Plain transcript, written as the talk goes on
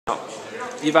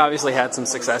you've obviously had some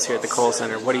success here at the Kohl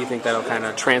Center. What do you think that'll kind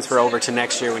of transfer over to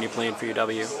next year when you're playing for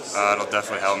UW? It'll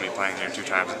definitely help me playing here 2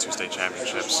 times in 2 state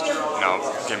championships.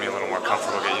 Get me a little more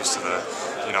comfortable, get used to the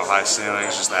high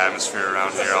ceilings, just the atmosphere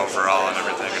around here overall and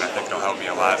everything, and I think it'll help me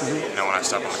a lot, when I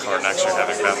step on the court next year,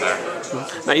 having been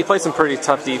there. Now, you played some pretty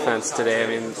tough defense today. I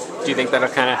mean, do you think that'll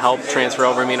kind of help transfer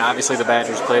over? I mean, obviously the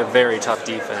Badgers play a very tough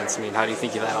defense. I mean, how do you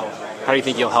think you'll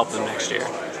help them next year?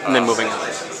 And then moving on.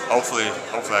 Hopefully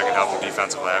I can help them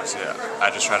defensively. Obviously, I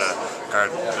just try to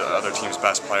guard the other team's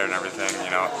best player and everything,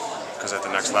 because at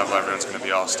the next level, everyone's going to be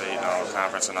all-state and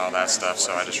all-conference and all that stuff,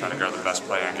 so I just try to guard the best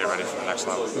player and get ready for the next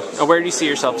level. Now, where do you see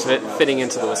yourself fitting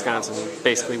into the Wisconsin,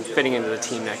 basically fitting into the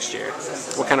team next year?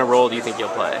 What kind of role do you think you'll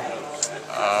play?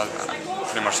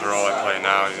 Pretty much the role I play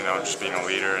now, just being a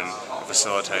leader and a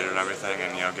facilitator and everything,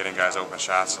 and getting guys open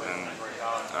shots and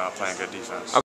playing good defense.